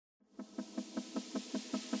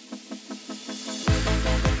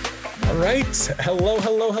All right. Hello.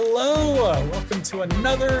 Welcome to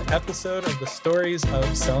another episode of the Stories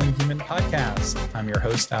of Selling Human podcast. I'm your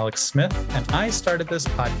host, Alex Smith, and I started this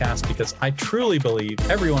podcast because I truly believe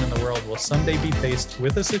everyone in the world will someday be faced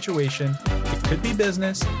with a situation. It could be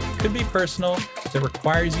business, it could be personal, that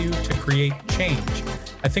requires you to create change.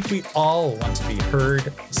 I think we all want to be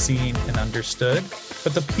heard, seen, and understood,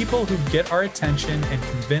 but the people who get our attention and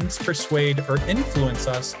convince, persuade, or influence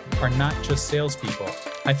us are not just salespeople.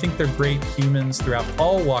 I think they're great humans throughout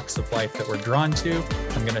all walks of life that we're drawn to.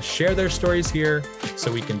 I'm going to share their stories here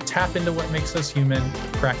so we can tap into what makes us human,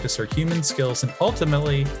 practice our human skills, and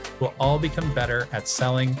ultimately we'll all become better at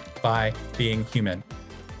selling by being human.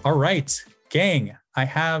 All right, gang, I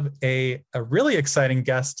have a really exciting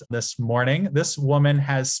guest this morning. This woman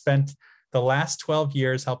has spent the last 12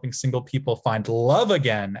 years helping single people find love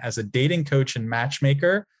again as a dating coach and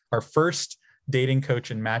matchmaker. Our first dating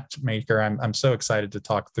coach and matchmaker. I'm so excited to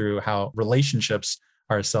talk through how relationships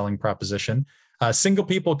are a selling proposition. Single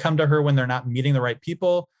people come to her when they're not meeting the right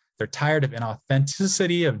people. They're tired of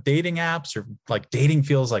inauthenticity of dating apps, or like dating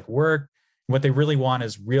feels like work. What they really want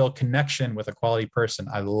is real connection with a quality person.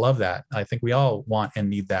 I love that. I think we all want and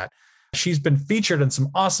need that. She's been featured in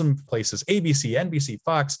some awesome places: ABC, NBC,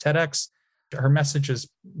 Fox, TEDx. Her message has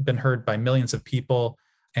been heard by millions of people.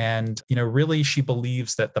 And, really, she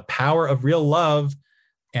believes that the power of real love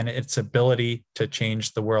and its ability to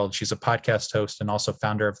change the world. She's a podcast host and also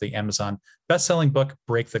founder of the Amazon bestselling book,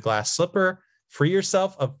 Break the Glass Slipper. Free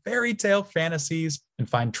yourself of fairy tale fantasies and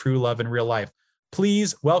find true love in real life.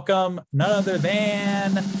 Please welcome none other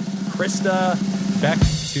than Krista Beck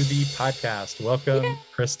to the podcast. Welcome, yeah.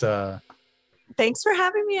 Krista. Thanks for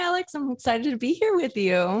having me, Alex. I'm excited to be here with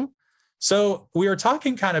you. So we were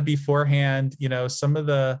talking kind of beforehand, some of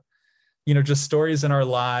the, just stories in our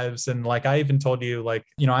lives. And like, I even told you, like,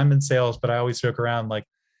 I'm in sales, but I always joke around, like,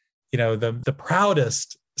 the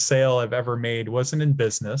proudest sale I've ever made wasn't in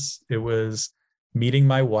business. It was meeting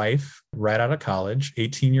my wife right out of college,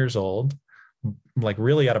 18 years old, like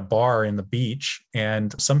really at a bar in the beach,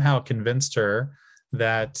 and somehow convinced her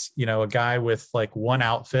that, a guy with like one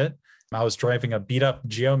outfit. I was driving a beat up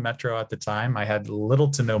Geo Metro at the time. I had little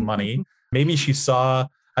to no money. Maybe she saw,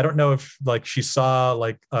 I don't know if like she saw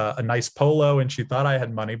like a nice polo and she thought I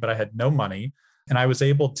had money, but I had no money. And I was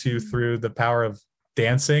able to, through the power of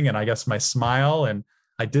dancing and I guess my smile, and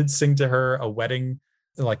I did sing to her a wedding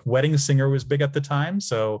singer was big at the time.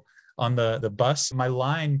 So on the bus, my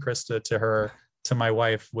line, Krista, to my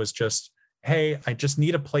wife was just, "Hey, I just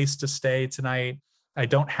need a place to stay tonight. I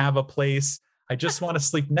don't have a place. I just want to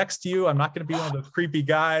sleep next to you. I'm not going to be one of those creepy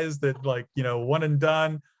guys that like, one and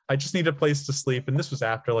done. I just need a place to sleep." And this was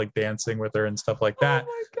after like dancing with her and stuff like that.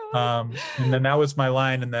 Oh my God. And then that was my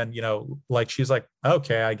line. And then, like, she's like,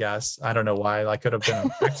 "Okay, I guess." I don't know why. I could have been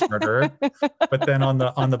an ex murderer. But then on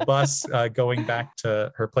the bus going back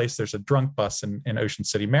to her place, there's a drunk bus in Ocean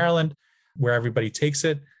City, Maryland, where everybody takes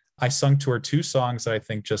it. I sung to her two songs that I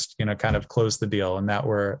think just, kind of closed the deal. And that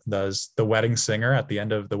were The Wedding Singer. At the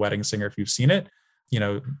end of The Wedding Singer, if you've seen it,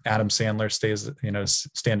 Adam Sandler stays,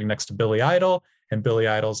 standing next to Billy Idol, and Billy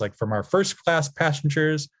Idol's like, "From our first class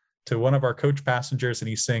passengers to one of our coach passengers." And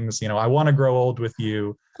he sings, "I want to grow old with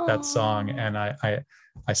you," that Aww. song. And I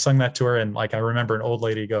sung that to her. And like, I remember an old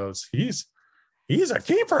lady goes, he's a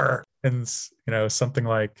keeper. And, something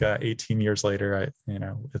like 18 years later,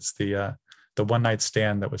 it's the one night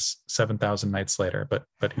stand that was 7,000 nights later,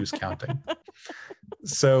 but who's counting?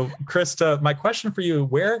 So Krista, my question for you,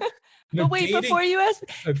 where, but wait, dating... before you ask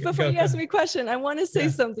me a question, I want to say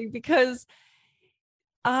something, because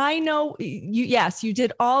I know you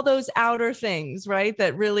did all those outer things, right?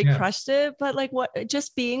 That really crushed it. But like,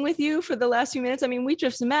 just being with you for the last few minutes, I mean, we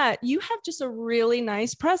just met, you have just a really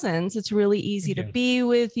nice presence. It's really easy to be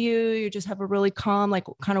with you. You just have a really calm, like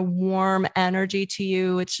kind of warm energy to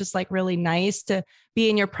you. It's just like really nice to be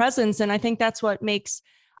in your presence. And I think that's what makes,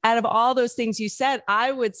 out of all those things you said,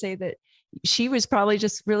 I would say that she was probably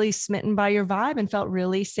just really smitten by your vibe and felt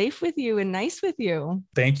really safe with you and nice with you.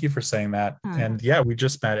 Thank you for saying that. And yeah, we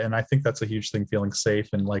just met. And I think that's a huge thing, feeling safe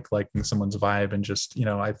and like liking someone's vibe, and just,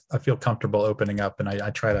 I feel comfortable opening up, and I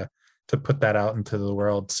try to put that out into the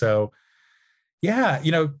world. So yeah,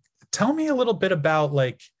 tell me a little bit about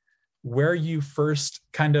like where you first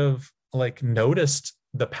kind of like noticed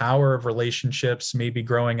the power of relationships, maybe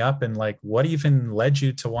growing up, and like what even led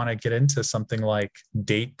you to want to get into something like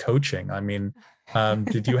date coaching? I mean,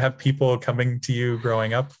 did you have people coming to you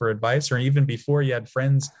growing up for advice, or even before you had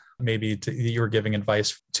friends maybe you were giving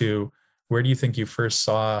advice to? Where do you think you first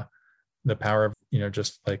saw the power of,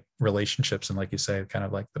 just like relationships, and like you say, kind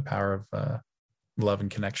of like the power of love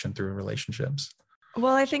and connection through relationships?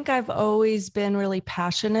 Well, I think I've always been really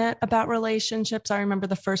passionate about relationships. I remember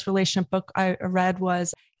the first relationship book I read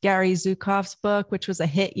was Gary Zukav's book, which was a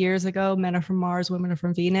hit years ago, Men Are From Mars, Women Are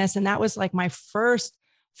From Venus. And that was like my first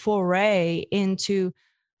foray into,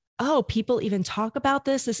 oh, people even talk about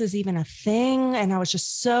this. This is even a thing. And I was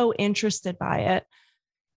just so interested by it.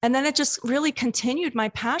 And then it just really continued my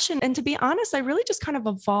passion. And to be honest, I really just kind of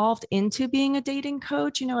evolved into being a dating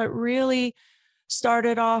coach. It really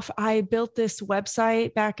started off, I built this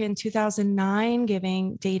website back in 2009,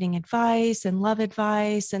 giving dating advice and love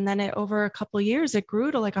advice. And then over a couple of years, it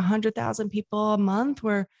grew to like 100,000 people a month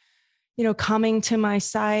were, coming to my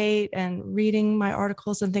site and reading my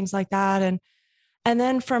articles and things like that. And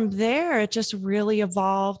then from there, it just really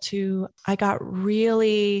evolved to, I got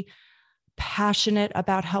really passionate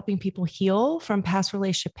about helping people heal from past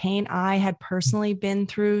relationship pain. I had personally been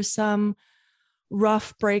through some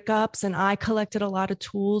rough breakups, and I collected a lot of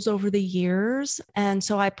tools over the years. And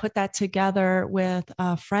so I put that together with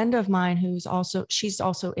a friend of mine she's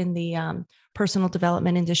also in the personal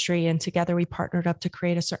development industry. And together we partnered up to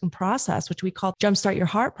create a certain process, which we call Jumpstart Your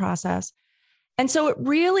Heart process. And so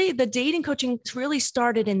the dating coaching really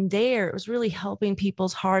started in there. It was really helping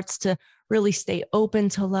people's hearts to really stay open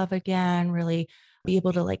to love again, really be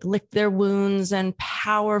able to like lick their wounds and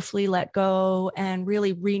powerfully let go and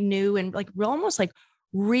really renew and like almost like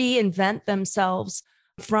reinvent themselves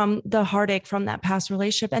from the heartache from that past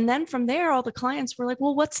relationship. And then from there, all the clients were like,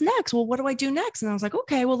 well, what's next? Well, what do I do next? And I was like,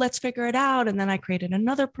 okay, well, let's figure it out. And then I created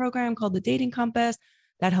another program called the Dating Compass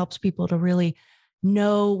that helps people to really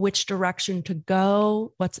know which direction to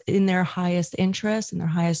go, what's in their highest interest and their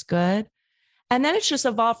highest good. And then it's just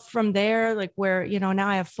evolved from there, like where, now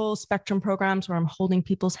I have full spectrum programs where I'm holding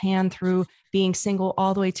people's hand through being single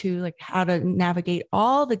all the way to like how to navigate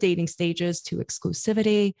all the dating stages to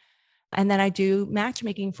exclusivity. And then I do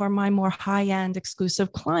matchmaking for my more high-end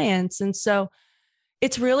exclusive clients. And so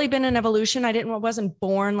it's really been an evolution. I wasn't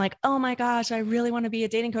born like, oh my gosh, I really want to be a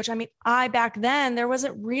dating coach. I mean, back then, there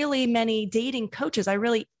wasn't really many dating coaches. I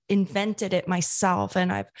really invented it myself.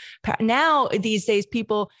 And now these days,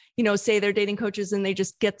 people, say they're dating coaches and they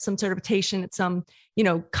just get some certification at some,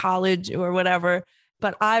 college or whatever.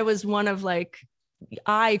 But I was one of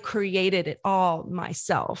I created it all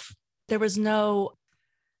myself. There was no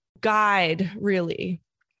guide really.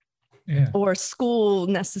 Yeah. Or school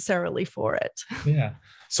necessarily for it. Yeah.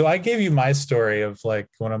 So I gave you my story of like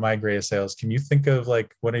one of my greatest sales. Can you think of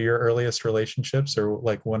like one of your earliest relationships or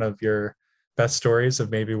like one of your best stories of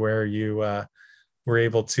maybe where you were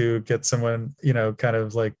able to get someone, kind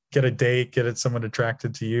of like get a date, someone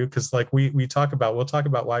attracted to you? Because like we'll talk about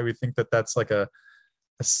why we think that that's like a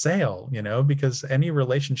sale, because any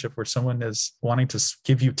relationship where someone is wanting to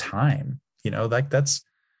give you time, like that's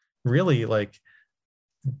really like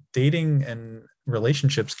dating and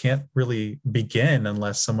relationships can't really begin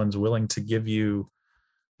unless someone's willing to give you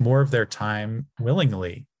more of their time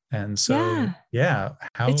willingly. And so,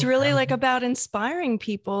 it's really like about inspiring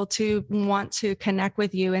people to want to connect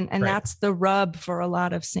with you. And right. That's the rub for a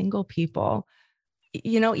lot of single people.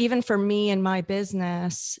 Even for me in my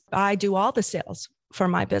business, I do all the sales for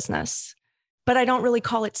my business, but I don't really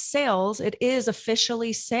call it sales. It is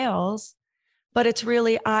officially sales. But it's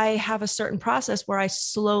really, I have a certain process where I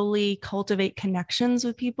slowly cultivate connections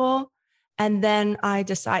with people. And then I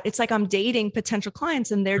decide, it's like I'm dating potential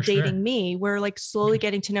clients and they're dating me. We're like slowly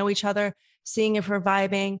getting to know each other, seeing if we're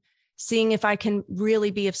vibing, seeing if I can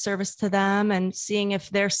really be of service to them and seeing if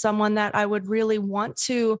there's someone that I would really want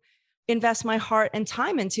to invest my heart and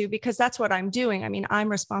time into, because that's what I'm doing. I mean, I'm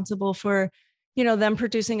responsible for them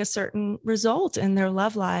producing a certain result in their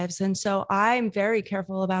love lives. And so I'm very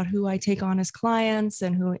careful about who I take on as clients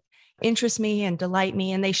and who interest me and delight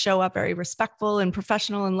me. And they show up very respectful and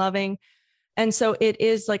professional and loving. And so it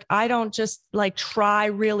is like, I don't just like try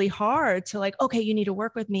really hard to like, okay, you need to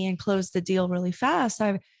work with me and close the deal really fast.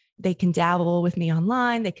 They can dabble with me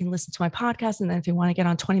online. They can listen to my podcast. And then if you want to get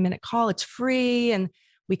on a 20-minute call, it's free and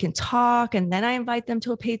we can talk. And then I invite them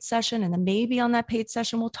to a paid session. And then maybe on that paid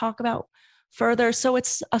session, we'll talk about further. So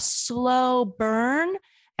it's a slow burn.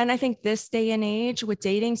 And I think this day and age with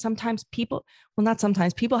dating, people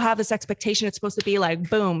have this expectation it's supposed to be like,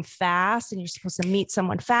 boom, fast. And you're supposed to meet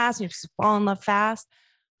someone fast and you're supposed to fall in love fast.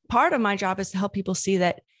 Part of my job is to help people see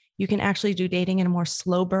that you can actually do dating in a more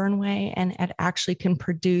slow burn way. And it actually can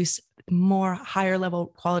produce more higher level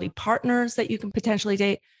quality partners that you can potentially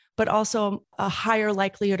date, but also a higher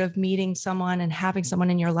likelihood of meeting someone and having someone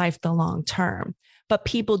in your life the long term. but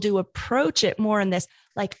people do approach it more in this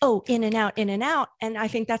like, oh, in and out, in and out. And I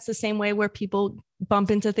think that's the same way where people bump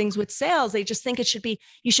into things with sales. They just think it should be,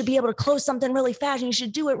 you should be able to close something really fast and you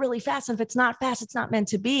should do it really fast. And if it's not fast, it's not meant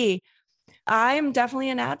to be. I'm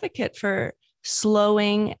definitely an advocate for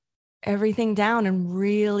slowing everything down and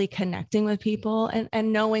really connecting with people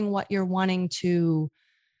and knowing what you're wanting to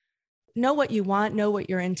know, what you want, know what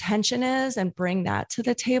your intention is, and bring that to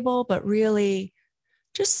the table, but really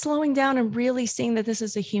just slowing down and really seeing that this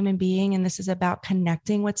is a human being and this is about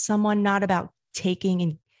connecting with someone, not about taking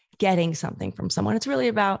and getting something from someone. It's really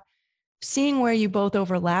about seeing where you both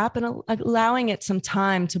overlap and allowing it some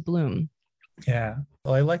time to bloom. Yeah.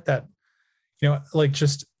 Well, I like that, like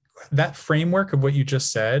just that framework of what you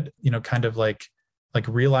just said, kind of like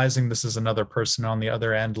realizing this is another person on the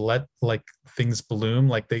other end, let like things bloom.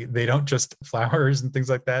 Like they don't just flowers and things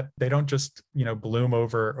like that. They don't just, bloom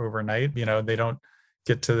overnight, they don't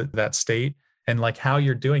get to that state. And like how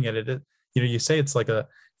you're doing it, you say it's like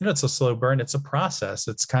it's a slow burn. It's a process.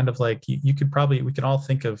 It's kind of like we can all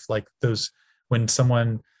think of like those when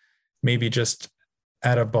someone maybe just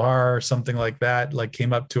at a bar or something like that, like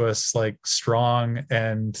came up to us like strong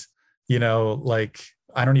and, like,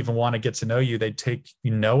 I don't even want to get to know you. They take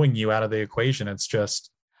knowing you out of the equation. It's just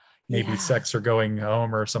maybe sex or going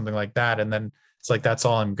home or something like that. And then it's like, that's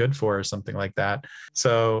all I'm good for or something like that.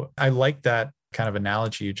 So I like that kind of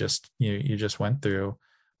analogy you just went through.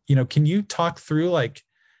 Can you talk through like,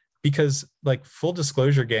 because like full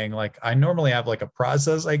disclosure, gang, like I normally have like a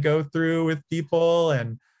process I go through with people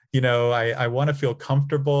and, I want to feel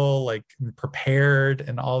comfortable, like prepared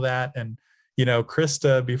and all that. And,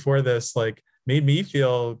 Krista before this, like made me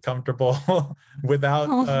feel comfortable without,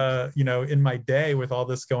 in my day with all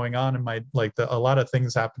this going on in my, like a lot of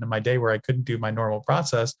things happened in my day where I couldn't do my normal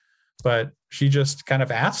process, but she just kind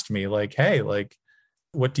of asked me like, hey, like,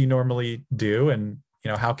 what do you normally do? And,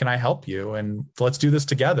 how can I help you? And let's do this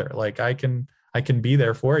together. Like I can be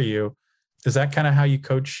there for you. Is that kind of how you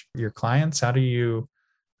coach your clients? How do you,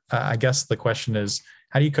 I guess the question is,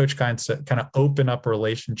 how do you coach clients to kind of open up a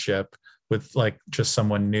relationship with like just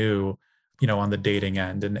someone new, on the dating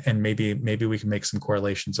end? And maybe we can make some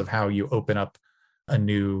correlations of how you open up a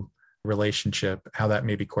new relationship, how that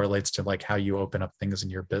maybe correlates to like how you open up things in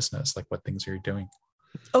your business, like what things you're doing.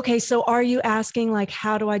 Okay. So are you asking like,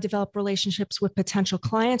 how do I develop relationships with potential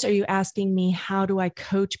clients? Are you asking me, how do I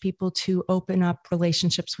coach people to open up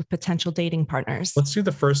relationships with potential dating partners? Let's do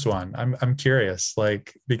the first one. I'm curious,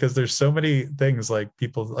 like, because there's so many things like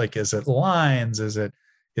people like, is it lines? Is it,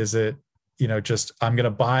 just, I'm going to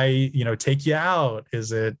buy, take you out.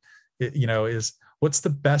 Is it, what's the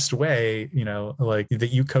best way, like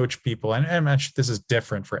that you coach people? And I'm sure this is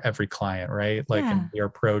different for every client, right? Like in their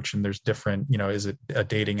approach, and there's different, is it a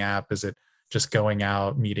dating app? Is it just going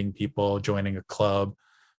out, meeting people, joining a club?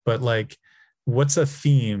 But like, what's a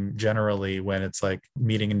theme generally when it's like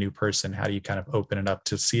meeting a new person? How do you kind of open it up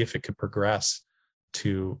to see if it could progress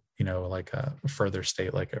to, like a further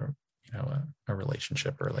state, like a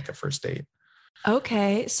relationship or like a first date?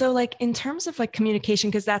 Okay. So like in terms of like communication,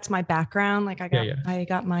 because that's my background, like I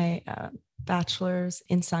got my bachelor's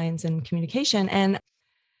in science and communication. And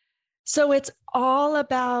so it's all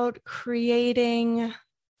about creating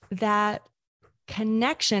that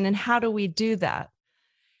connection. And how do we do that?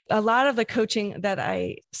 A lot of the coaching that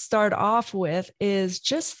I start off with is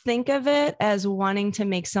just think of it as wanting to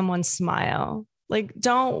make someone smile. Like,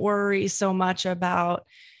 don't worry so much about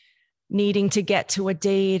needing to get to a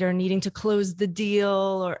date or needing to close the deal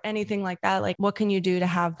or anything like that. Like, what can you do to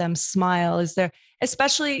have them smile? Is there,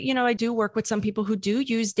 especially, I do work with some people who do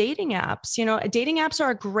use dating apps. Dating apps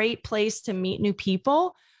are a great place to meet new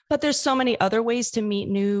people, but there's so many other ways to meet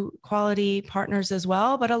new quality partners as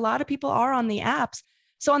well. But a lot of people are on the apps.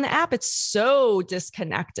 So on the app, it's so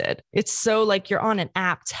disconnected. It's so like you're on an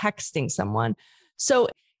app texting someone. So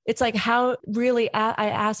it's like how really I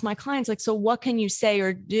ask my clients, like, so what can you say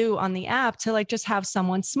or do on the app to like just have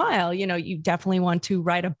someone smile? You definitely want to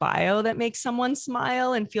write a bio that makes someone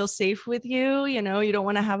smile and feel safe with you. You don't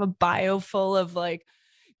want to have a bio full of like,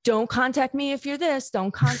 don't contact me if you're this,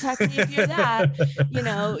 don't contact me if you're that.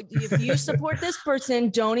 If you support this person,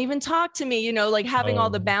 don't even talk to me, like having all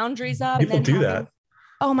the boundaries up. People do that.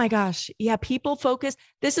 Oh my gosh. Yeah. People focus.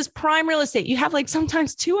 This is prime real estate. You have like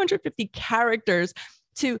sometimes 250 characters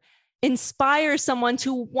to inspire someone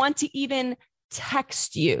to want to even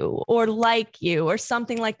text you or like you or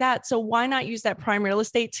something like that. So why not use that prime real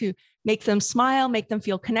estate to make them smile, make them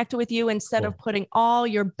feel connected with you instead of putting all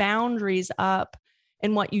your boundaries up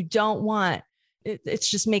and what you don't want. It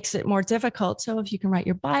just makes it more difficult. So if you can write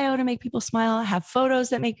your bio to make people smile, have photos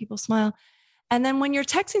that make people smile, And then when you're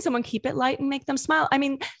texting someone, keep it light and make them smile. I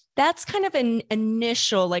mean, that's kind of an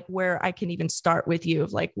initial, like where I can even start with you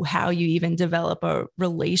of like how you even develop a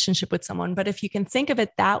relationship with someone. But if you can think of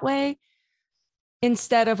it that way,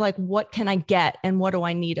 instead of like, what can I get and what do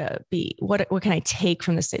I need to be? What can I take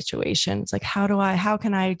from the situation? It's like, how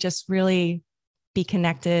can I just really be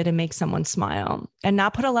connected and make someone smile and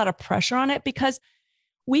not put a lot of pressure on it, because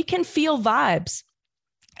we can feel vibes.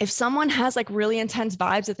 If someone has like really intense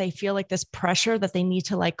vibes that they feel like this pressure that they need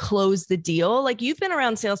to like close the deal, like you've been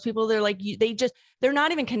around salespeople, they're like, they're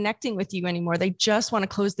not even connecting with you anymore. They just want to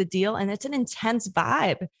close the deal. And it's an intense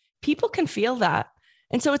vibe. People can feel that.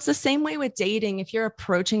 And so it's the same way with dating. If you're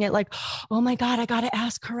approaching it like, oh my God, I got to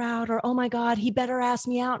ask her out, or, oh my God, he better ask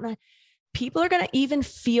me out. And people are going to even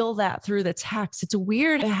feel that through the text. It's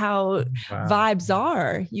weird how vibes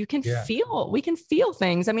are. We can feel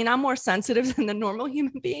things. I mean, I'm more sensitive than the normal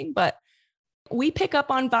human being, but we pick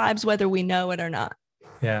up on vibes whether we know it or not.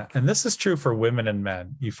 Yeah. And this is true for women and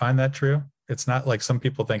men. You find that true? It's not like some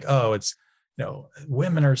people think, oh, it's,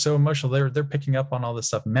 women are so emotional. They're picking up on all this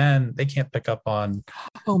stuff. Men, they can't pick up on.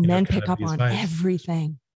 Oh, men pick up on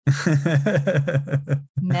everything.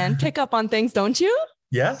 Men pick up on things, don't you?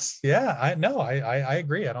 Yes. Yeah. I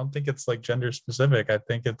agree. I don't think it's like gender specific. I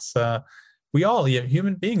think it's, we all,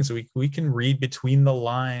 human beings, we can read between the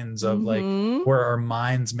lines of like where our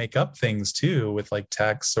minds make up things too, with like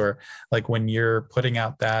text, or like when you're putting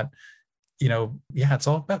out that, it's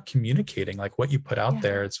all about communicating, like what you put out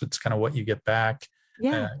there. It's kind of what you get back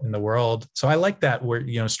in the world. So I like that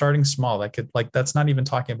we're, starting small. That's not even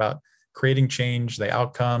talking about creating change, the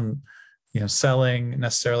outcome, selling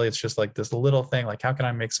necessarily. It's just like this little thing, like how can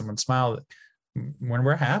I make someone smile? When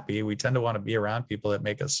we're happy, we tend to want to be around people that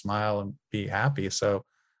make us smile and be happy. So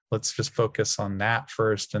let's just focus on that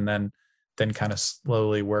first, and then kind of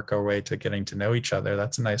slowly work our way to getting to know each other.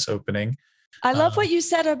 That's a nice opening. I love what you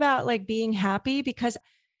said about like being happy, because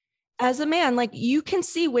as a man, like you can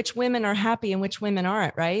see which women are happy and which women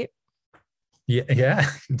aren't, right? Yeah.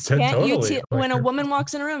 Totally. When a woman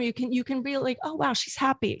walks in a room, you can be like, oh wow, she's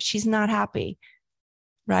happy. She's not happy.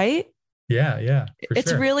 Right? Yeah.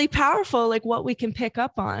 It's really powerful, like what we can pick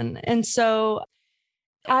up on. And so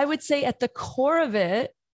I would say at the core of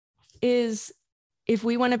it is, if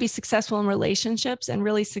we want to be successful in relationships and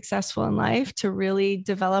really successful in life, to really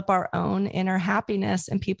develop our own inner happiness,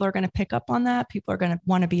 and people are going to pick up on that. People are going to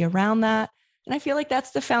want to be around that. And I feel like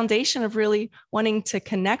that's the foundation of really wanting to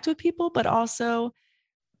connect with people, but also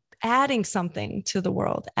adding something to the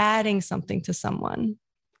world, adding something to someone.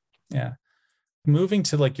 Yeah. Moving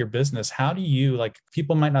to like your business, how do you, like,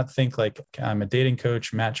 people might not think like I'm a dating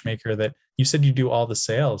coach, matchmaker, that you said you do all the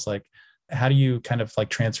sales. Like, how do you kind of like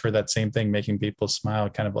transfer that same thing, making people smile,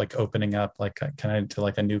 kind of like opening up like kind of to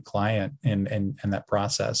like a new client in that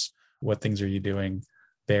process? What things are you doing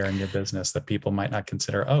there in your business that people might not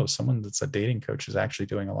consider? Oh, someone that's a dating coach is actually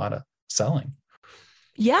doing a lot of selling.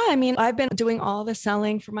 Yeah. I mean, I've been doing all the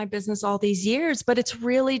selling for my business all these years, but it's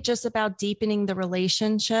really just about deepening the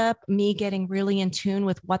relationship, me getting really in tune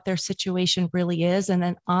with what their situation really is, and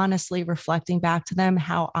then honestly reflecting back to them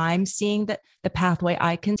how I'm seeing the pathway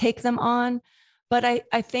I can take them on. But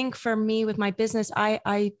I think for me with my business,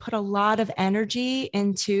 I put a lot of energy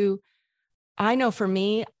into, I know for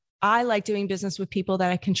me, I like doing business with people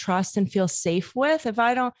that I can trust and feel safe with. If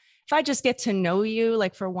I just get to know you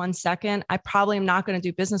like for 1 second, I probably am not going to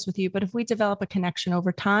do business with you. But if we develop a connection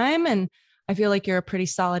over time and I feel like you're a pretty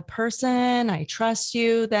solid person, I trust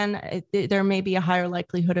you, then there may be a higher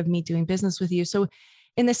likelihood of me doing business with you. So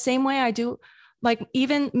in the same way I do, like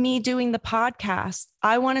even me doing the podcast,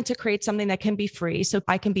 I wanted to create something that can be free so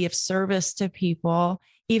I can be of service to people,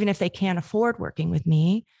 even if they can't afford working with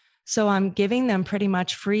me. So I'm giving them pretty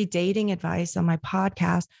much free dating advice on my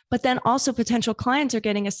podcast, but then also potential clients are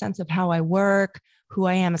getting a sense of how I work, who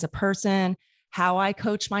I am as a person, how I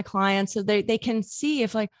coach my clients. So they can see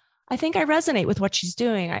if like, I think I resonate with what she's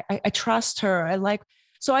doing. I trust her.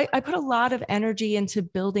 So I put a lot of energy into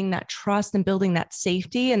building that trust and building that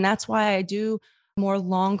safety. And that's why I do more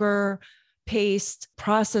longer paced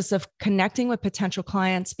process of connecting with potential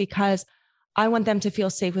clients, because I want them to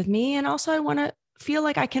feel safe with me. And also I want to feel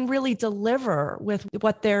like I can really deliver with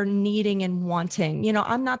what they're needing and wanting.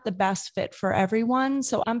 I'm not the best fit for everyone.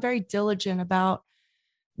 So I'm very diligent about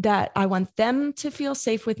that. I want them to feel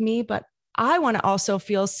safe with me, but I want to also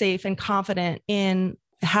feel safe and confident in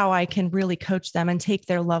how I can really coach them and take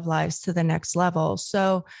their love lives to the next level.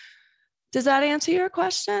 So does that answer your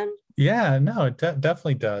question? Yeah, no, it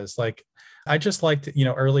definitely does. Like, I just liked,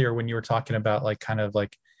 earlier when you were talking about like, kind of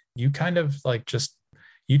like, you kind of like just,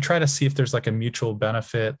 you try to see if there's like a mutual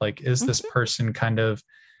benefit. Like, is this person kind of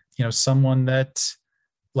someone that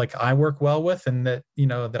like I work well with and that,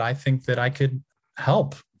 that I think that I could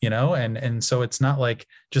help, and so it's not like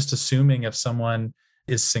just assuming if someone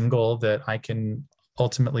is single that I can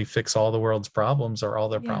ultimately fix all the world's problems or all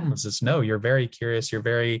their problems. Is no, you're very curious. You're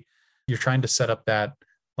trying to set up that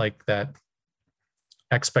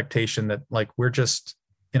expectation that like, we're just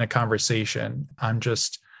in a conversation.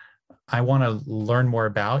 I want to learn more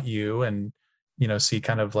about you and, see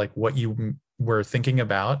kind of like what you were thinking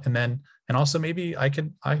about. And also maybe I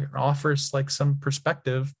offer like some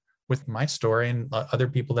perspective with my story and other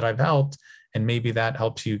people that I've helped. And maybe that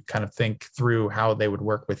helps you kind of think through how they would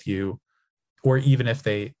work with you, or even if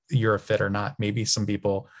you're a fit or not. Maybe some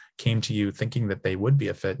people came to you thinking that they would be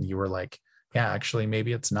a fit and you were like, yeah, actually,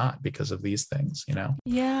 maybe it's not because of these things,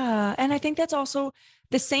 Yeah. And I think that's also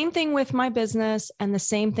the same thing with my business and the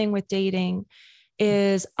same thing with dating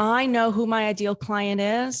is I know who my ideal client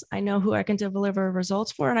is. I know who I can deliver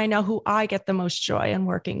results for, and I know who I get the most joy in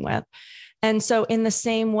working with. And so in the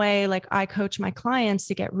same way, like I coach my clients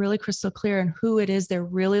to get really crystal clear on who it is they're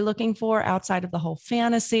really looking for outside of the whole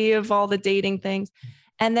fantasy of all the dating things,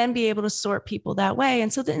 and then be able to sort people that way.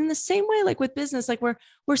 And so in the same way, like with business, like we're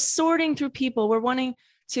sorting through people, we're wanting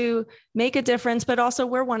to make a difference, but also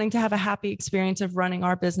we're wanting to have a happy experience of running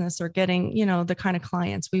our business or getting, the kind of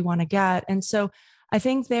clients we want to get. And so I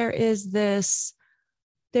think there is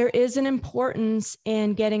an importance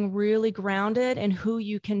in getting really grounded in who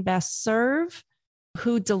you can best serve,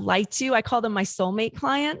 who delights you. I call them my soulmate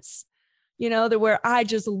clients, where I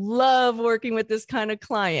just love working with this kind of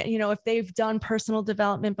client. If they've done personal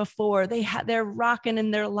development before, they're rocking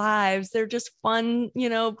in their lives. They're just fun,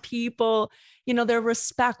 people, they're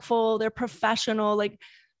respectful, they're professional. Like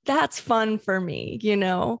that's fun for me,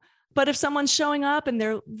 But if someone's showing up and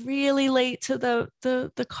they're really late to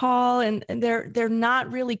the call and they're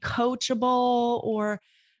not really coachable, or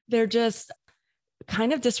they're just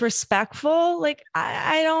kind of disrespectful, like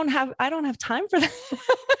I don't have time for that.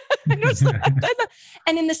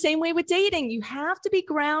 And in the same way with dating, you have to be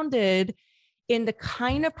grounded in the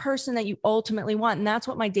kind of person that you ultimately want. And that's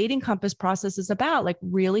what my dating compass process is about, like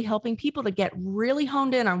really helping people to get really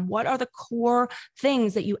honed in on what are the core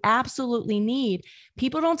things that you absolutely need.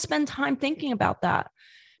 People don't spend time thinking about that.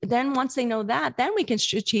 Then once they know that, then we can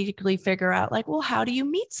strategically figure out like, well, how do you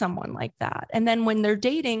meet someone like that? And then when they're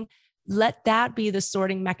dating, let that be the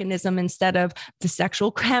sorting mechanism instead of the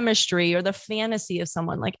sexual chemistry or the fantasy of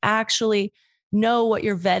someone. Like actually know what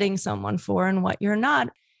you're vetting someone for and what you're not.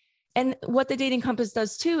 And what the dating compass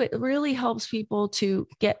does too, it really helps people to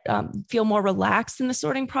get feel more relaxed in the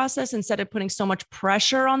sorting process instead of putting so much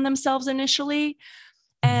pressure on themselves initially.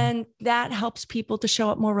 And that helps people to show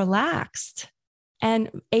up more relaxed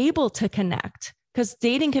and able to connect, because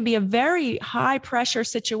dating can be a very high pressure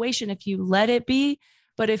situation if you let it be.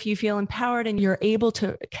 But if you feel empowered and you're able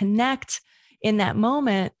to connect in that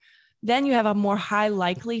moment, then you have a more high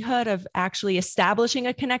likelihood of actually establishing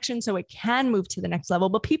a connection so it can move to the next level.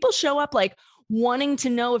 But people show up like wanting to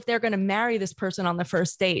know if they're going to marry this person on the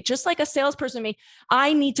first date, just like a salesperson may,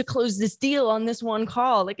 I need to close this deal on this one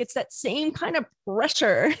call. Like it's that same kind of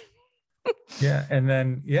pressure. Yeah. And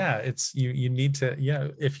then, it's, you need to,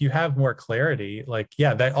 if you have more clarity, like,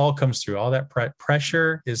 that all comes through. All that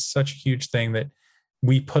pressure is such a huge thing that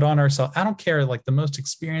we put on ourselves. I don't care, like the most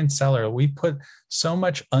experienced seller, we put so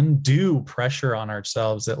much undue pressure on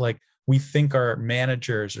ourselves that like we think our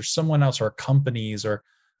managers or someone else or companies or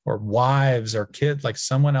wives or kids, like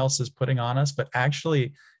someone else is putting on us, but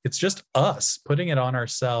actually it's just us putting it on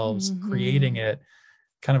ourselves, creating it,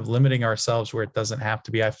 kind of limiting ourselves where it doesn't have to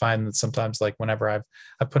be. I find that sometimes like whenever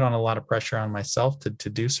I've put on a lot of pressure on myself to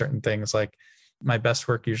do certain things, like my best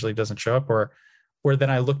work usually doesn't show up, or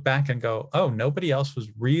then I look back and go, oh, nobody else was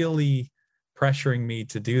really pressuring me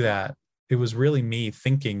to do that. It was really me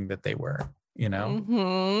thinking that they were,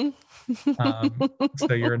 So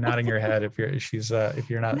you're nodding your head if you're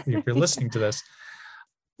listening to this.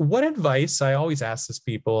 What advice, I always ask this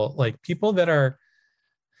people, like people that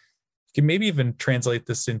can maybe even translate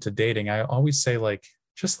this into dating. I always say like,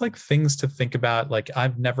 just like things to think about. Like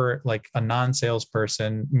I've never, like a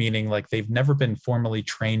non-salesperson, meaning like they've never been formally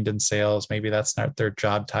trained in sales. Maybe that's not their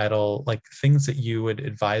job title, like things that you would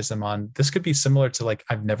advise them on. This could be similar to like,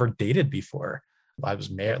 I've never dated before. I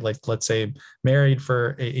was married, like, let's say married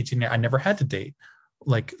for 18 years. I never had to date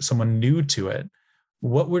like someone new to it.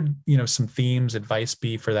 What would, some themes, advice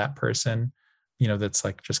be for that person, that's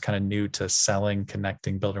like just kind of new to selling,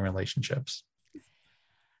 connecting, building relationships?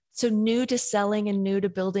 So new to selling and new to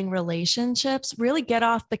building relationships, really get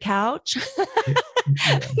off the couch.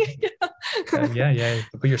 Yeah.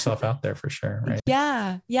 Put yourself out there for sure. Right.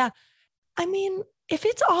 Yeah. I mean, if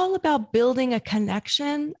it's all about building a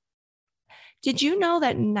connection, did you know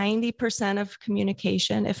that 90% of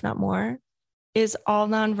communication, if not more, is all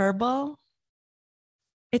nonverbal?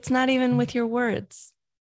 It's not even with your words.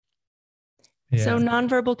 Yeah. So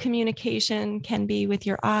nonverbal communication can be with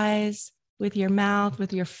your eyes, with your mouth,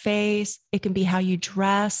 with your face. It can be how you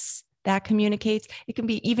dress, that communicates. It can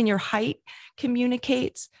be even your height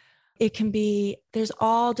communicates. It can be, there's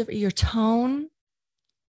all different, your tone.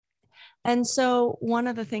 And so one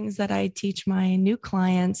of the things that I teach my new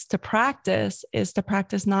clients to practice is to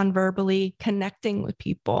practice non-verbally connecting with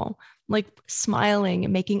people, like smiling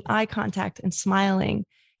and making eye contact and smiling,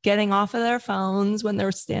 getting off of their phones when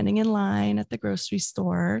they're standing in line at the grocery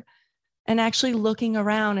store, and actually looking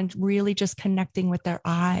around and really just connecting with their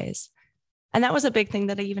eyes. And that was a big thing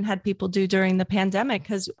that I even had people do during the pandemic,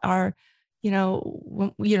 because a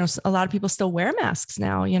lot of people still wear masks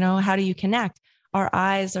now. How do you connect? Our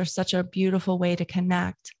eyes are such a beautiful way to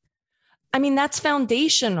connect. I mean, that's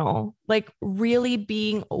foundational, like really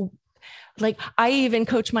being, like I even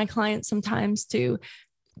coach my clients sometimes to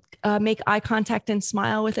make eye contact and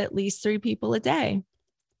smile with at least 3 people a day.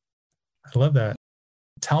 I love that.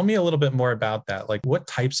 Tell me a little bit more about that. Like what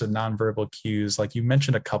types of nonverbal cues, like you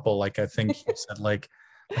mentioned a couple, like I think you said, like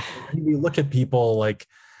we look at people like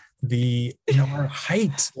our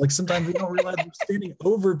height, like sometimes we don't realize we're standing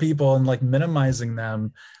over people and like minimizing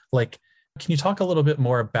them. Like, can you talk a little bit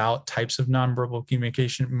more about types of nonverbal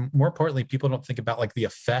communication? More importantly, people don't think about like the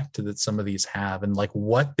effect that some of these have and like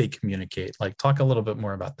what they communicate. Like talk a little bit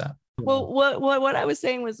more about that. Well, what I was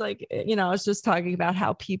saying was like, I was just talking about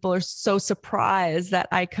how people are so surprised that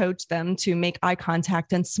I coach them to make eye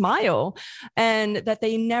contact and smile, and that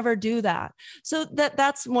they never do that. So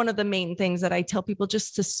that's one of the main things that I tell people,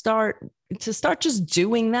 just to start just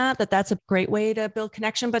doing that's a great way to build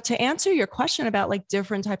connection. But to answer your question about like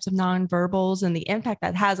different types of nonverbals and the impact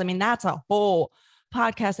that has, I mean, that's a whole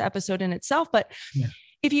podcast episode in itself. But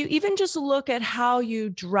if you even just look at how you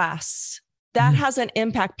dress, that has an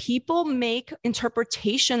impact. People make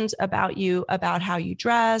interpretations about you, about how you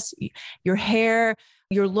dress, your hair,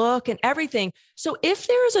 your look, and everything. So if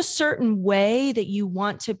there is a certain way that you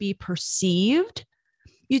want to be perceived,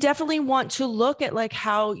 you definitely want to look at like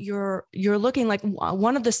how you're looking. Like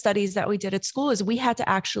one of the studies that we did at school is we had to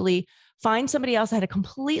actually find somebody else that had a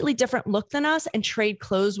completely different look than us and trade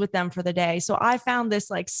clothes with them for the day. So I found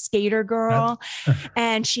this like skater girl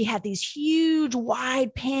and she had these huge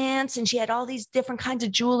wide pants and she had all these different kinds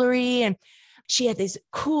of jewelry and she had this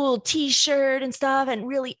cool t-shirt and stuff and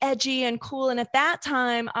really edgy and cool. And at that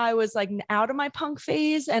time I was like out of my punk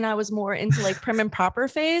phase and I was more into like prim and proper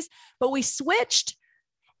phase, but we switched.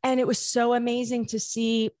 And it was so amazing to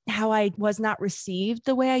see how I was not received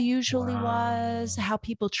the way I usually was, how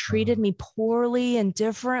people treated me poorly and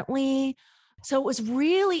differently. So it was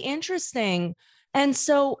really interesting. And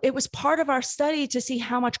so it was part of our study to see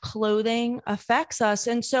how much clothing affects us.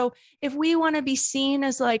 And so if we want to be seen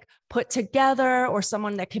as like put together or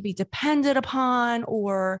someone that could be depended upon,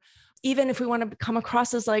 or even if we want to come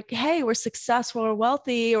across as like, hey, we're successful or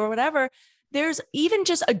wealthy or whatever, there's even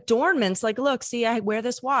just adornments like, look, see, I wear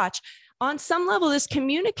this watch. On some level, this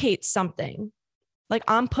communicates something. Like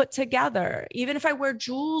I'm put together. Even if I wear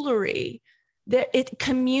jewelry, it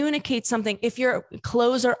communicates something. If your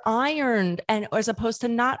clothes are ironed and as opposed to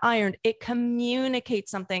not ironed, it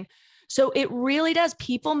communicates something. So it really does.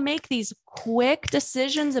 People make these quick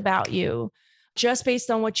decisions about you just based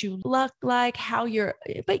on what you look like, how you're,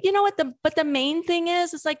 but you know what, the main thing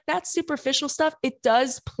is like that superficial stuff, it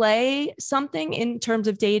does play something in terms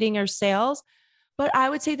of dating or sales. But I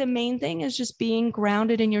would say the main thing is just being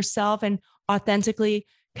grounded in yourself and authentically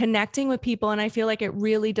connecting with people. And I feel like it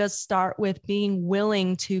really does start with being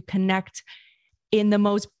willing to connect in the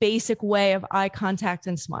most basic way of eye contact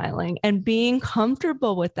and smiling and being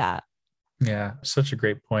comfortable with that. Yeah, such a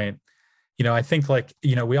great point. I think like,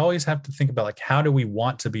 we always have to think about like, how do we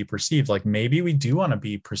want to be perceived? Like maybe we do want to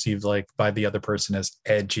be perceived like by the other person as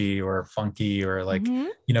edgy or funky or like,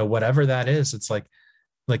 whatever that is. It's like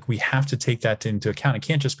we have to take that into account. It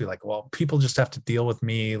can't just be like, well, people just have to deal with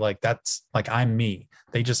me. Like that's like, I'm me.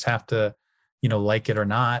 They just have to, like it or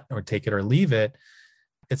not, or take it or leave it.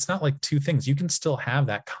 It's not like two things. You can still have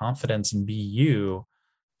that confidence and be you,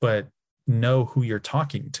 but know who you're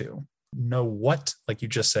talking to. Know what, like you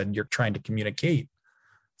just said, you're trying to communicate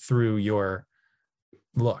through your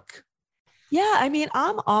look. Yeah. I mean,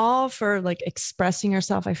 I'm all for like expressing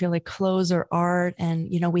yourself. I feel like clothes are art and,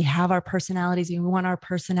 we have our personalities and we want our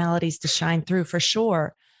personalities to shine through for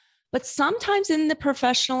sure. But sometimes in the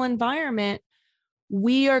professional environment,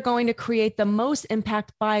 we are going to create the most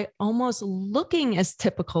impact by almost looking as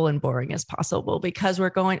typical and boring as possible, because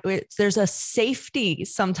there's a safety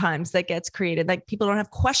sometimes that gets created. Like people don't have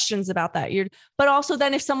questions about that. But also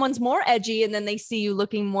then if someone's more edgy and then they see you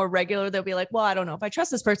looking more regular, they'll be like, well, I don't know if I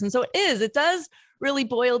trust this person. So it does really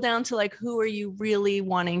boil down to like, who are you really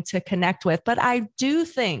wanting to connect with? But I do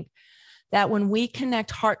think that when we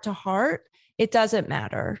connect heart to heart, it doesn't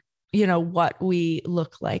matter what we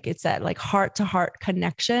look like. It's that like heart to heart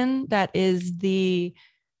connection that is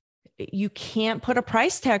you can't put a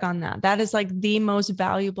price tag on that. That is like the most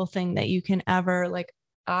valuable thing that you can ever, like,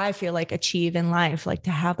 I feel like, achieve in life, like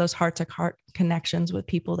to have those heart to heart connections with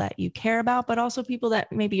people that you care about, but also people that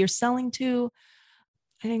maybe you're selling to.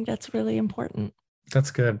 I think that's really important.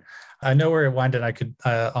 That's good. I know where it winded. I could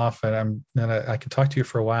I could talk to you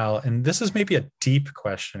for a while. And this is maybe a deep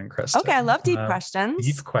question, Krista. Okay, I love deep questions.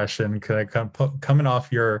 Deep question. Coming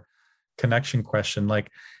off your connection question, like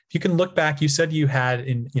if you can look back, you said you had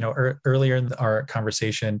earlier in our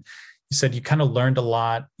conversation, you said you kind of learned a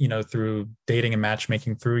lot, through dating and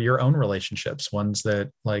matchmaking, through your own relationships, ones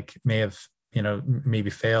that like may have, maybe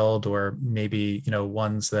failed, or maybe,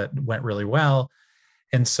 ones that went really well.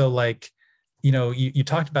 And so like, you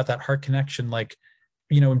talked about that heart connection, like,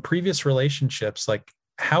 in previous relationships, like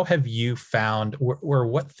how have you found, or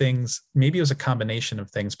what things, maybe it was a combination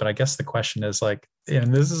of things, but I guess the question is like,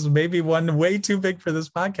 and this is maybe one way too big for this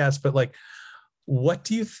podcast, but like, what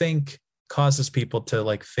do you think causes people to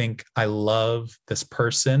like think, I love this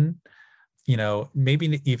person,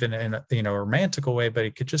 maybe even in a romantical way, but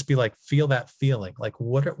it could just be like, feel that feeling, like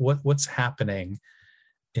what's happening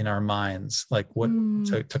in our minds, like what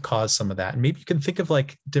to cause some of that. And maybe you can think of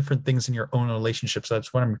like different things in your own relationships.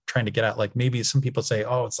 That's what I'm trying to get at. Like maybe some people say,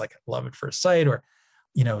 oh, it's like love at first sight, or,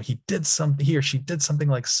 he or she did something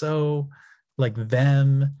like so like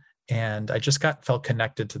them. And I just felt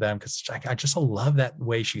connected to them because I just love that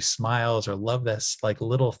way she smiles, or love this like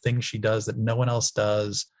little thing she does that no one else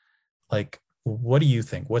does. Like, what do you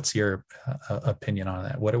think? What's your opinion on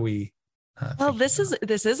that? What do we well, this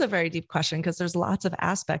is a very deep question, because there's lots of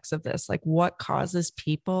aspects of this, like what causes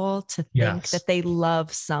people to think that they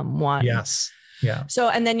love someone. Yes. Yeah. So,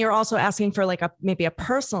 and then you're also asking for like maybe a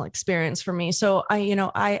personal experience for me. So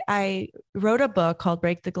I wrote a book called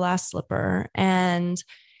Break the Glass Slipper, and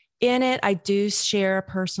in it, I do share a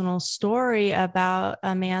personal story about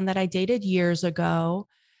a man that I dated years ago.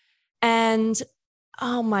 And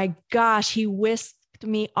oh my gosh, he whisked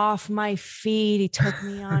me off my feet. He took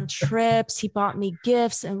me on trips. He bought me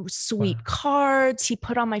gifts and sweet cards. He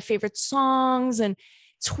put on my favorite songs and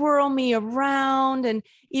twirled me around. And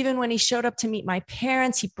even when he showed up to meet my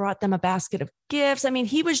parents, he brought them a basket of gifts. I mean,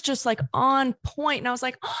 he was just like on point. And I was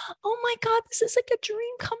like, oh my God, this is like a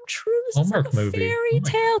dream come true. This is like a fairy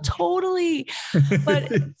tale. Totally.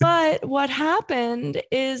 But what happened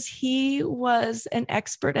is he was an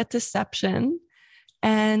expert at deception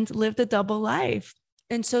and lived a double life.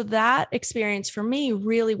 And so that experience for me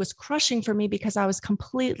really was crushing for me, because I was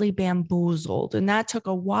completely bamboozled. And that took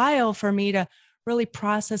a while for me to really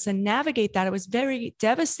process and navigate that. It was very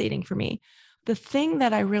devastating for me. The thing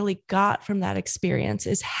that I really got from that experience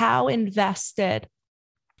is how invested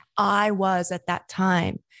I was at that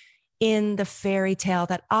time in the fairy tale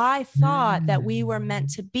that I thought that we were meant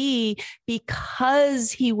to be,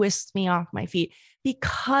 because he whisked me off my feet,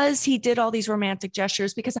 because he did all these romantic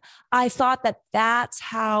gestures, because I thought that that's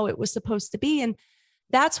how it was supposed to be. And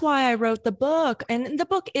that's why I wrote the book. And the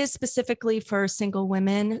book is specifically for single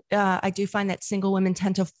women. I do find that single women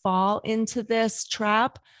tend to fall into this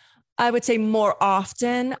trap, I would say more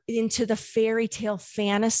often, into the fairy tale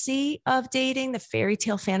fantasy of dating, the fairy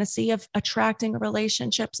tale fantasy of attracting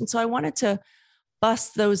relationships. And so I wanted to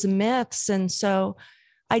bust those myths. And so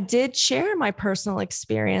I did share my personal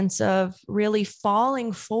experience of really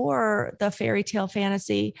falling for the fairy tale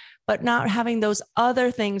fantasy, but not having those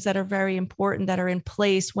other things that are very important that are in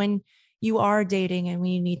place when you are dating and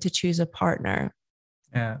when you need to choose a partner.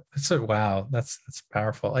 Yeah. Wow. That's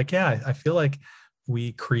powerful. Like, yeah, I feel like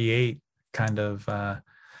we create kind of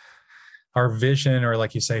our vision, or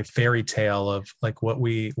like you say, fairy tale of like what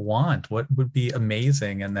we want, what would be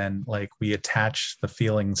amazing. And then like we attach the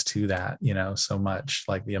feelings to that, so much,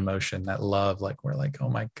 like the emotion, that love, like we're like, oh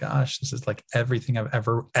my gosh, this is like everything I've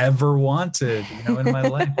ever wanted, in my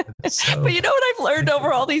life. But you know what I've learned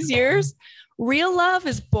over all these years? Real love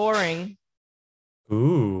is boring.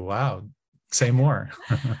 Ooh, wow. Say more.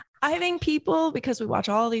 I think people, because we watch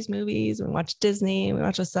all these movies, we watch Disney, we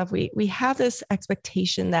watch this stuff, we have this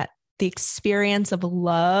expectation that the experience of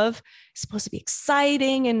love is supposed to be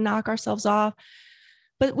exciting and knock ourselves off.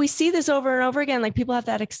 But we see this over and over again. Like people have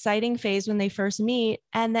that exciting phase when they first meet,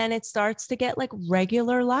 and then it starts to get like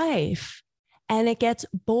regular life and it gets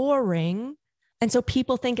boring. And so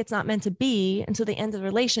people think it's not meant to be until the end of the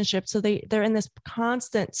relationship. So they're in this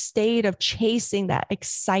constant state of chasing that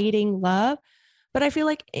exciting love. But I feel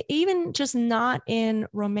like even just not in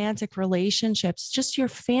romantic relationships, just your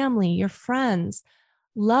family, your friends,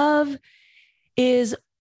 love is,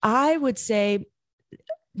 I would say,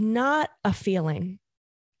 not a feeling.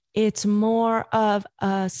 It's more of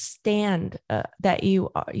a stand that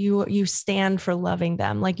you stand for loving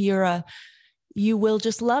them. Like you will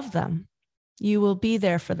just love them. You will be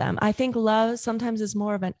there for them. I think love sometimes is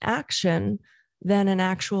more of an action than an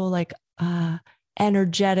actual like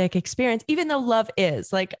energetic experience, even though love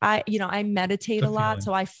is like, I meditate a lot.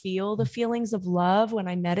 So I feel the feelings of love when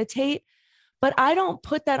I meditate, but I don't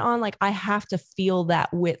put that on like I have to feel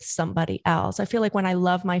that with somebody else. I feel like when I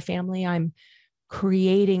love my family, I'm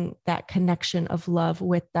creating that connection of love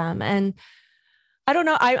with them. And I don't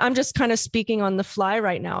know. I'm just kind of speaking on the fly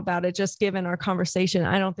right now about it, just given our conversation.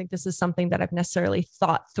 I don't think this is something that I've necessarily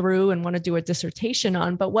thought through and want to do a dissertation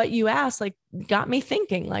on. But what you asked, like, got me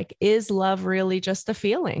thinking, like, is love really just a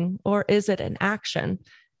feeling or is it an action?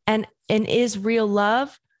 And is real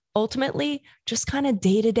love ultimately just kind of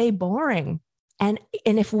day-to-day boring? And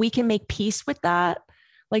if we can make peace with that,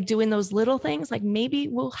 like doing those little things, like maybe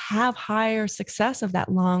we'll have higher success of that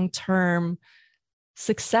long-term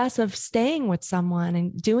success of staying with someone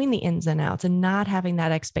and doing the ins and outs and not having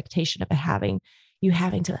that expectation of having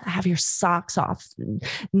to have your socks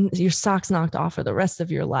knocked off for the rest of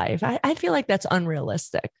your life. I feel like that's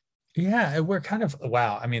unrealistic. Yeah. We're kind of,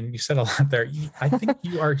 wow. I mean, you said a lot there. I think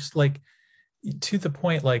you are like to the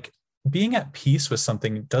point, like being at peace with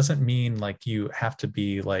something doesn't mean like you have to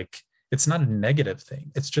be like, it's not a negative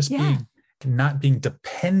thing. It's just not being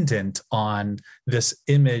dependent on this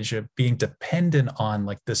image of being dependent on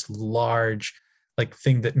like this large like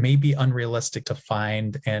thing that may be unrealistic to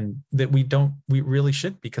find, and that we really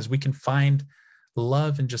should, because we can find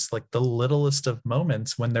love in just like the littlest of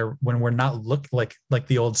moments when we're not like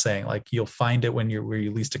the old saying, like you'll find it where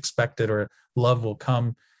you least expect it, or love will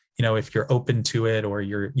come, if you're open to it, or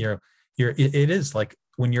it is like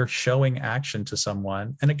when you're showing action to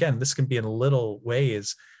someone. And again, this can be in little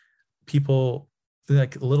ways. People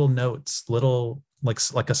like little notes, little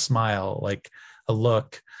like a smile, like a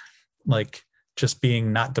look, like just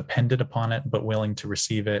being not dependent upon it, but willing to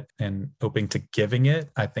receive it and open to giving it.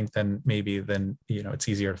 I think then it's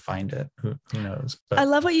easier to find it. Who knows? But I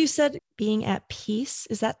love what you said, being at peace.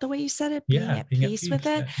 Is that the way you said it? Being at peace with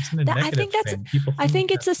it. I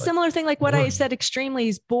think it's a similar thing. Like what I said, extremely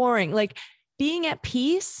is boring. Like being at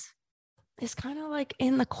peace is kind of like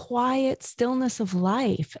in the quiet stillness of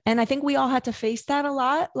life. And I think we all had to face that a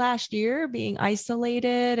lot last year, being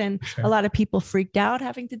isolated, and a lot of people freaked out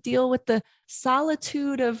having to deal with the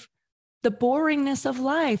solitude of the boringness of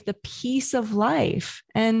life, the peace of life.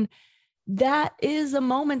 And that is a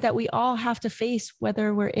moment that we all have to face,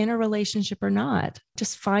 whether we're in a relationship or not.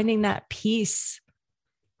 Just finding that peace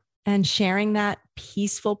and sharing that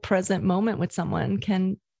peaceful present moment with someone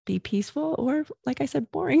can be peaceful, or like I said,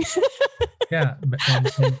 boring. Yeah.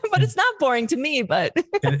 But it's not boring to me, but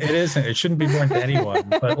it isn't. It shouldn't be boring to anyone.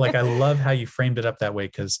 But like, I love how you framed it up that way,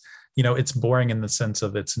 because, it's boring in the sense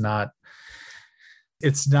of it's not,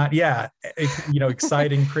 exciting,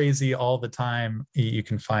 crazy all the time. You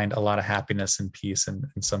can find a lot of happiness and peace in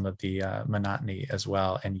some of the monotony as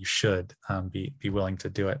well. And you should be willing to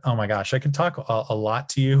do it. Oh my gosh, I could talk a lot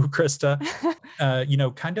to you, Krista.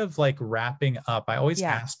 Kind of like wrapping up, I always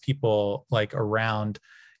ask people like around,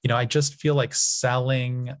 I just feel like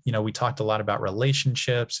selling, we talked a lot about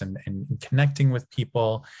relationships and connecting with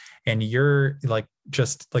people, and you're like,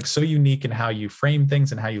 just like so unique in how you frame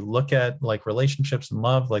things and how you look at like relationships and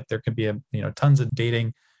love. Like there could be tons of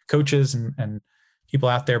dating coaches and people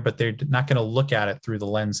out there, but they're not going to look at it through the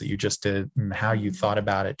lens that you just did and how you thought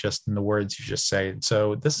about it just in the words you just say.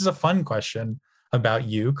 So this is a fun question about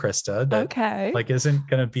you, Krista, that like isn't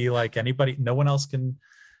going to be like anybody, no one else can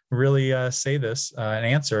really say this, an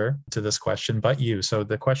answer to this question, but you. So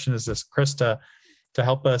the question is this, Krista, to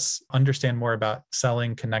help us understand more about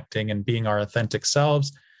selling, connecting, and being our authentic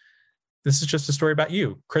selves. This is just a story about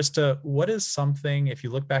you. Krista, what is something, if you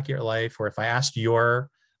look back at your life, or if I asked your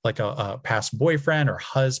like a past boyfriend or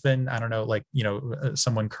husband, I don't know, like,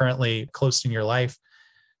 someone currently close in your life,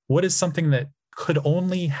 what is something that could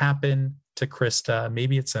only happen to Krista?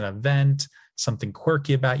 Maybe it's an event, something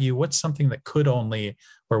quirky about you. What's something that could only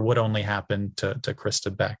or would only happen to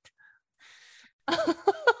Krista Beck?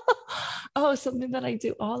 Oh, something that I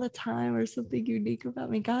do all the time, or something unique about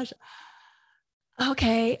me. Gosh,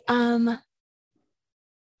 Okay.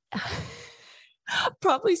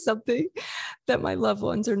 Probably something that my loved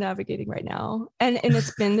ones are navigating right now. And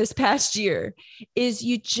it's been this past year is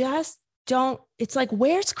you just don't, it's like,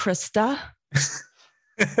 where's Krista?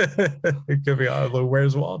 It could be,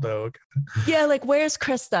 where's Waldo? Yeah. Like, where's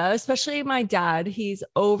Krista? Especially my dad. He's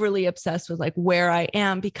overly obsessed with like where I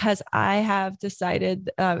am, because I have decided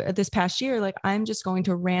this past year, like I'm just going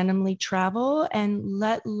to randomly travel and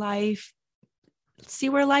let life see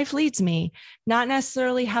where life leads me, not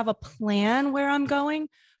necessarily have a plan where I'm going,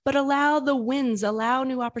 but allow the winds, allow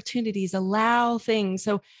new opportunities, allow things.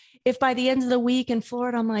 So if by the end of the week in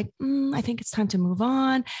Florida, I'm like, I think it's time to move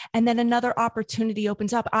on, and then another opportunity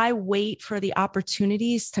opens up, I wait for the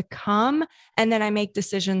opportunities to come, and then I make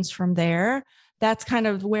decisions from there. That's kind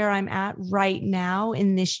of where I'm at right now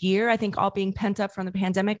in this year. I think all being pent up from the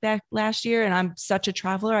pandemic that last year, and I'm such a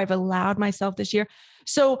traveler, I've allowed myself this year.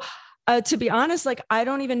 So to be honest, like I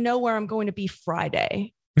don't even know where I'm going to be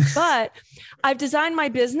Friday, but I've designed my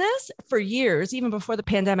business for years, even before the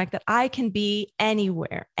pandemic, that I can be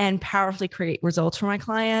anywhere and powerfully create results for my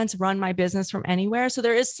clients, run my business from anywhere. So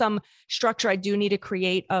there is some structure I do need to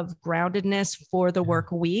create of groundedness for the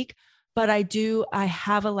work week, but I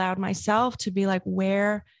have allowed myself to be like,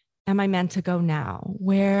 where am I meant to go now?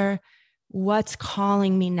 What's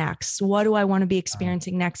calling me next? What do I want to be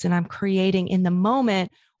experiencing next? And I'm creating in the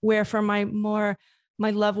moment, where for my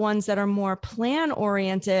loved ones that are more plan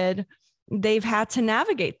oriented, they've had to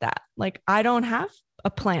navigate that. Like I don't have a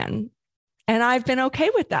plan, and I've been okay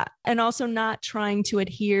with that. And also not trying to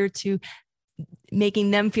adhere to making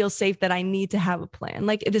them feel safe that I need to have a plan.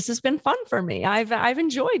 Like this has been fun for me. I've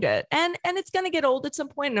enjoyed it, and it's going to get old at some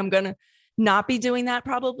point, and I'm going to not be doing that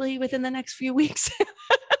probably within the next few weeks.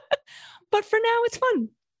 But for now, it's fun.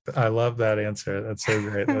 I love that answer. That's so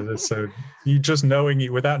great. That is so, you just knowing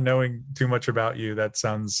you without knowing too much about you, that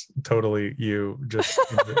sounds totally you, just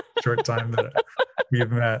in the short time that we've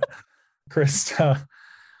met. Krista,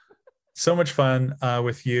 so much fun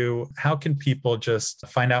with you. How can people just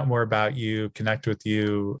find out more about you, connect with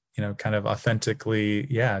you, kind of authentically,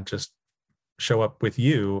 just show up with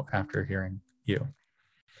you after hearing you?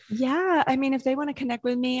 Yeah. I mean, if they want to connect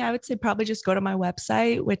with me, I would say probably just go to my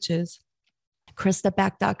website, which is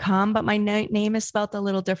KristaBeck.com, but my name is spelled a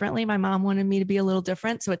little differently. My mom wanted me to be a little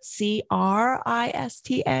different. So it's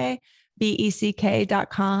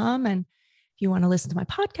KristaBeck.com. And if you want to listen to my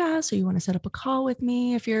podcast, or you want to set up a call with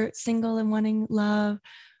me, if you're single and wanting love,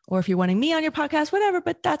 or if you're wanting me on your podcast, whatever,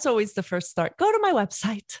 but that's always the first start. Go to my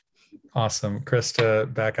website. Awesome.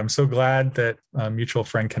 Krista Beck, I'm so glad that a mutual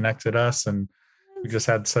friend connected us, and we just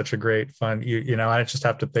had such a great fun. I just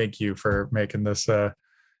have to thank you for making this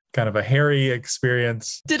kind of a hairy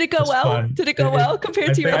experience. Did it go well? Fun. Did it go well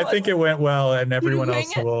compared to your? I think it went well, and everyone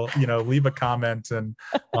else will, leave a comment and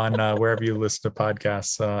on wherever you listen to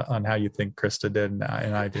podcasts on how you think Krista did and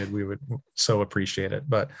I did. We would so appreciate it.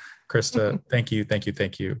 But Krista, thank you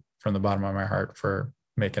from the bottom of my heart for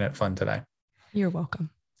making it fun today. You're welcome.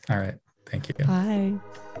 All right. Thank you. Bye.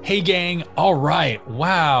 Hey, gang. All right.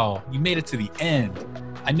 Wow. You made it to the end.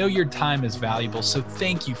 I know your time is valuable, so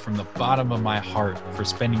thank you from the bottom of my heart for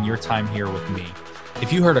spending your time here with me.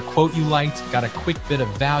 If you heard a quote you liked, got a quick bit of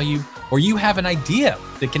value, or you have an idea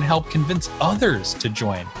that can help convince others to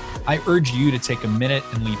join, I urge you to take a minute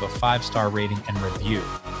and leave a 5-star rating and review.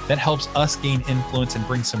 That helps us gain influence and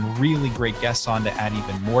bring some really great guests on to add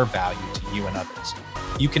even more value to you and others.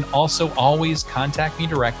 You can also always contact me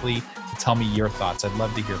directly to tell me your thoughts. I'd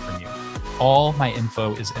love to hear from you. All my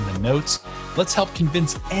info is in the notes. Let's help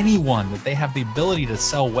convince anyone that they have the ability to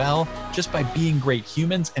sell well just by being great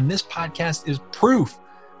humans. And this podcast is proof.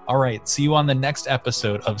 All right. See you on the next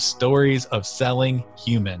episode of Stories of Selling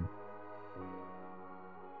Human.